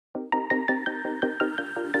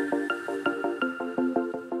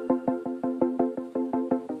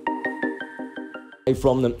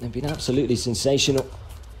from them. They've been absolutely sensational.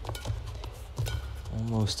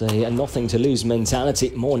 Almost a nothing to lose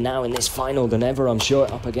mentality. More now in this final than ever, I'm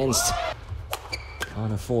sure, up against.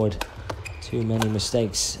 Can't afford too many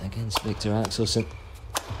mistakes against Victor Axelsen.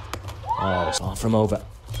 Oh, it's far from over.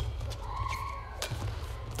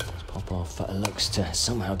 Popov looks to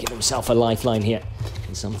somehow give himself a lifeline here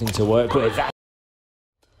and something to work with. Not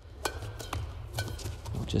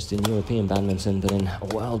just in European badminton, but in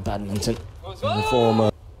world badminton. The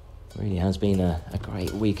form really has been a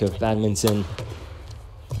great week of badminton.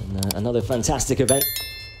 And another fantastic event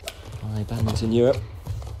by Badminton Europe.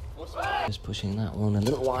 Just pushing that one a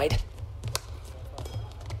little wide.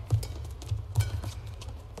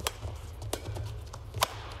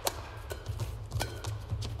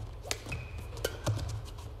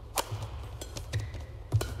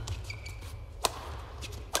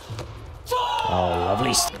 Oh,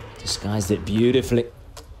 lovely. Disguised it beautifully.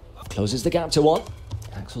 Closes the gap to 1.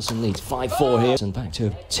 Axelsen leads 5-4 here. And back to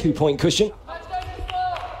a 2-point cushion.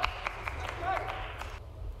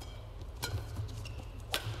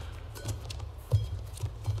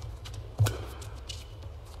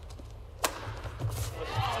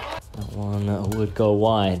 That one would go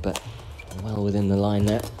wide, but well within the line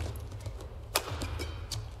there.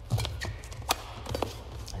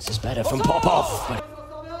 This is better from Popov.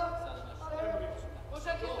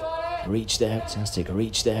 Reach there, fantastic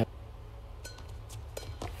reach there.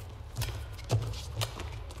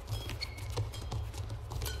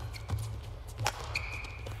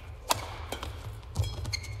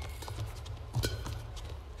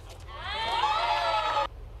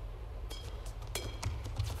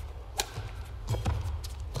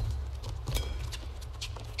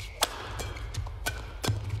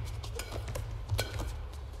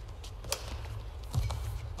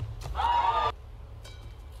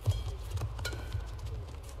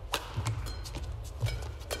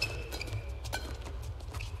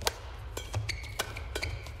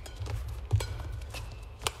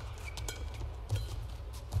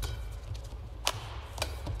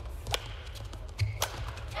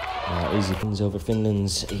 Easy things over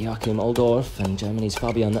Finland's Joachim Oldorf and Germany's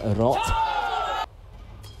Fabian Roth.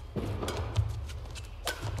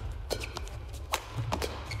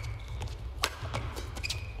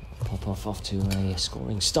 Popov off to a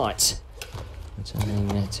scoring start.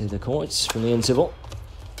 Returning to the courts from the interval.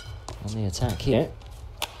 On the attack here.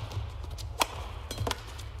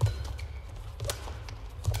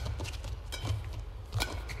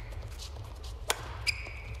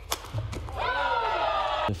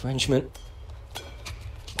 The Frenchman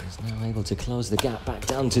is now able to close the gap back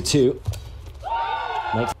down to 2.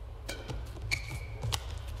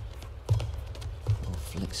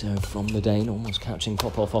 Flick serve from the Dane, almost catching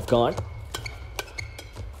Popov off guard.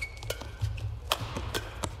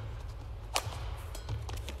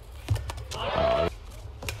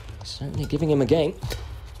 Certainly giving him a game.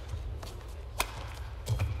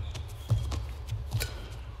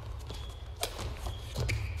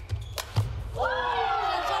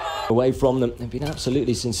 Away from them. They've been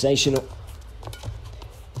absolutely sensational.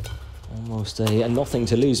 Almost a nothing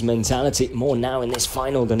to lose mentality. More now in this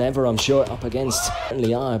final than ever, I'm sure, up against.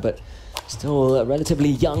 Certainly are, but still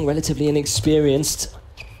relatively young, relatively inexperienced,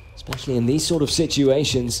 especially in these sort of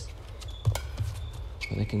situations.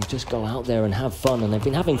 So they can just go out there and have fun, and they've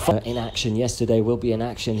been having fun in action yesterday. Will be in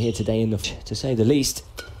action here today, in the, to say the least.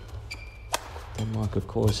 Denmark, of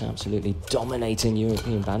course, absolutely dominating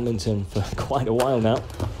European badminton for quite a while now.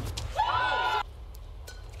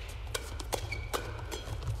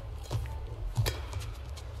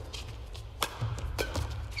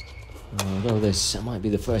 Although this might be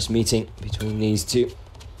the first meeting between these two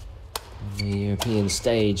on the European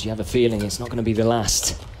stage, you have a feeling it's not going to be the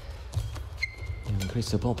last. And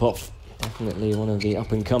Christoph Popov, definitely one of the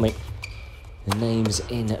up-and-coming names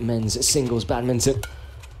in men's singles badminton.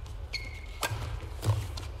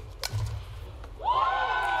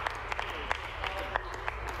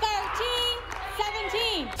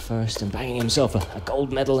 First, and bagging himself a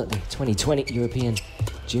gold medal at the 2020 European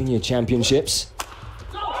Junior Championships.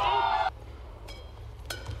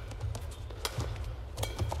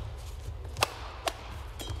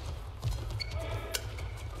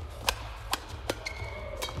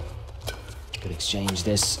 Could exchange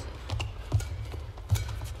this.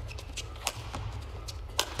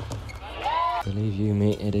 Believe you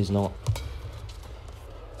me, it is not.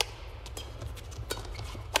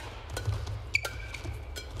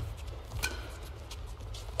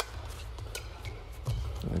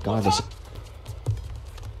 Regardless.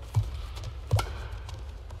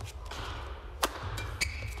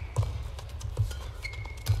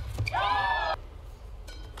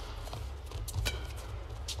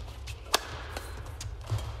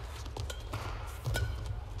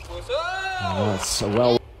 so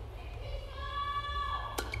well.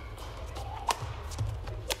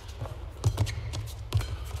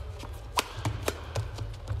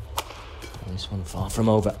 This one far from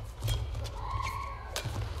over.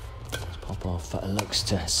 Popov looks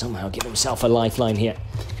to somehow give himself a lifeline here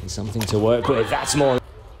and something to work with. That's more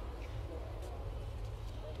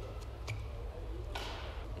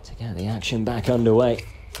to get the action back underway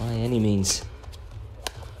by any means.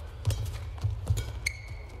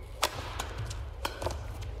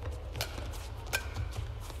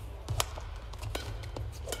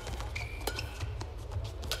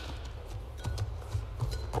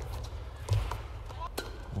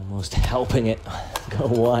 Almost helping it go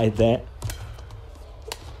wide there.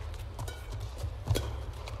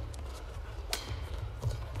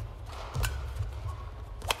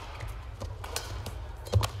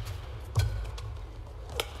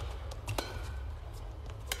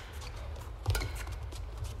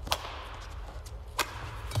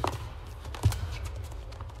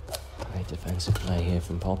 Great defensive play here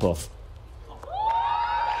from Popov.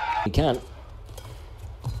 He can.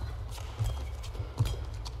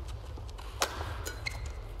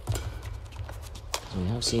 We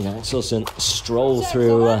have seen Axelsen stroll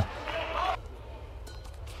through.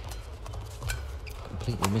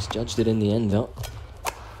 Completely misjudged it in the end, though.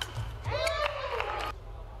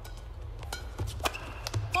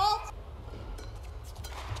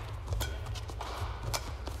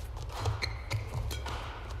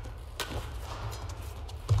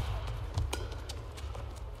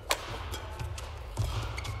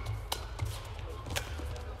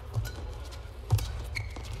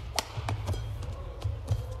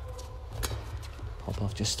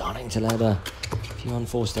 Popov just starting to let a few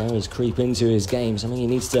unforced errors creep into his game. Something he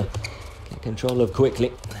needs to get control of quickly.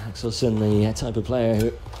 Axelsen, the type of player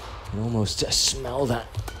who can almost smell that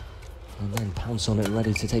and then pounce on it,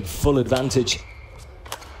 ready to take full advantage.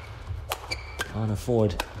 Can't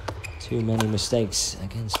afford too many mistakes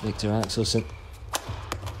against Victor Axelsen.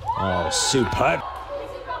 Oh, superb!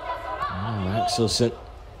 Oh, Axelsen.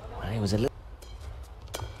 Well, he was a little.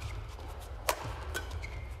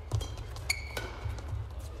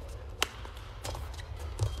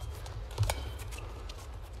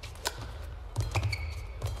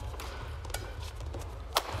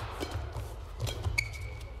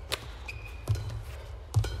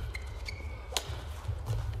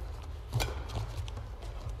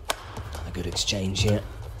 Good exchange here.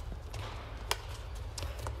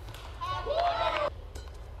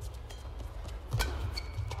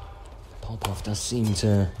 Popov does seem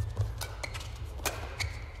to,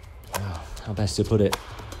 oh, how best to put it,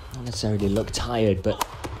 not necessarily look tired, but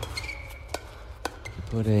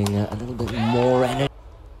putting a little bit more energy.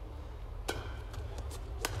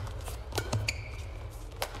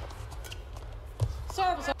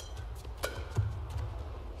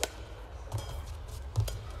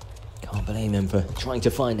 Can't blame him for trying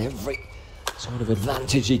to find every sort of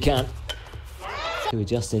advantage he can.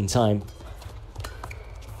 Just in time.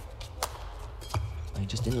 He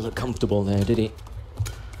just didn't look comfortable there, did he?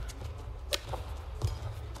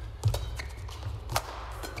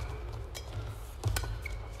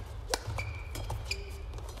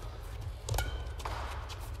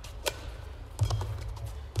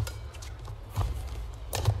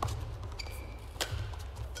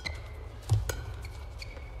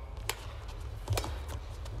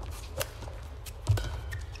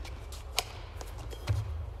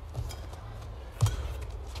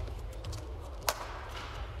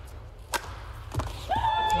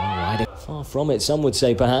 Far from it, some would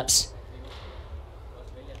say, perhaps.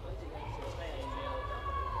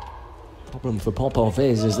 Problem for Popov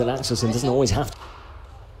is that Axelsen doesn't always have to.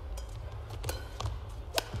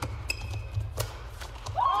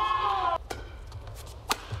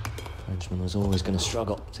 Frenchman was always going to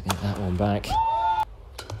struggle to get that one back.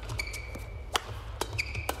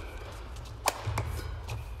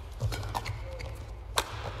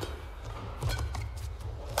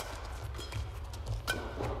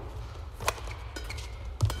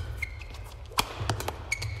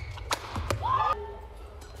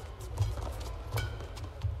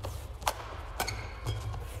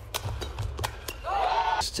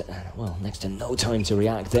 Well, next to no time to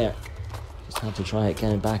react there. Just had to try it,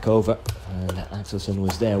 get it back over. And Axelsen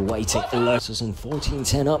was there waiting. Axelsen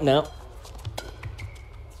 14-10 up now.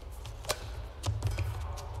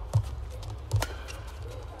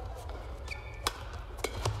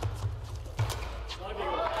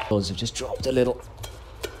 Have just dropped a little.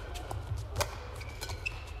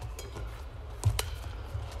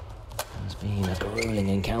 It's been a grueling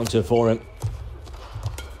encounter for him.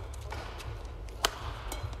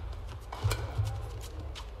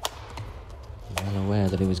 aware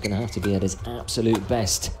that he was going to have to be at his absolute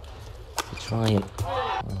best to try and,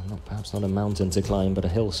 well, perhaps not a mountain to climb, but a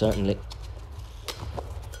hill certainly.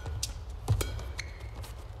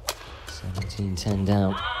 17-10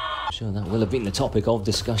 down. I'm sure that will have been the topic of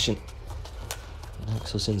discussion in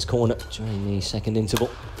Axelsen's corner during the second interval.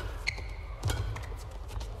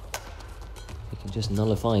 He can just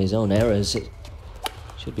nullify his own errors. It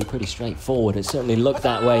should be pretty straightforward. It certainly looked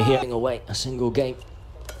that way here. Away a single game.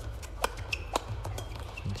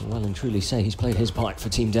 You can well and truly say he's played his part for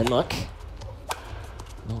Team Denmark.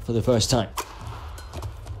 Not for the first time.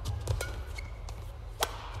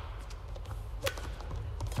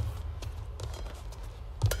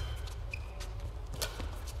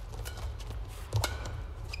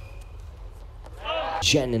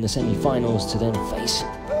 Jen in the semi-finals to then face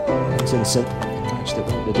Axelsen. A match that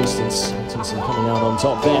went the distance. Axelsen coming out on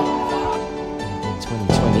top there. In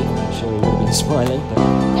 2020, I'm sure he would have been smiling, but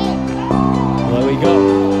there we go.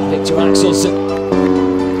 Victor Axelsen.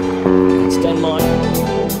 It's Denmark.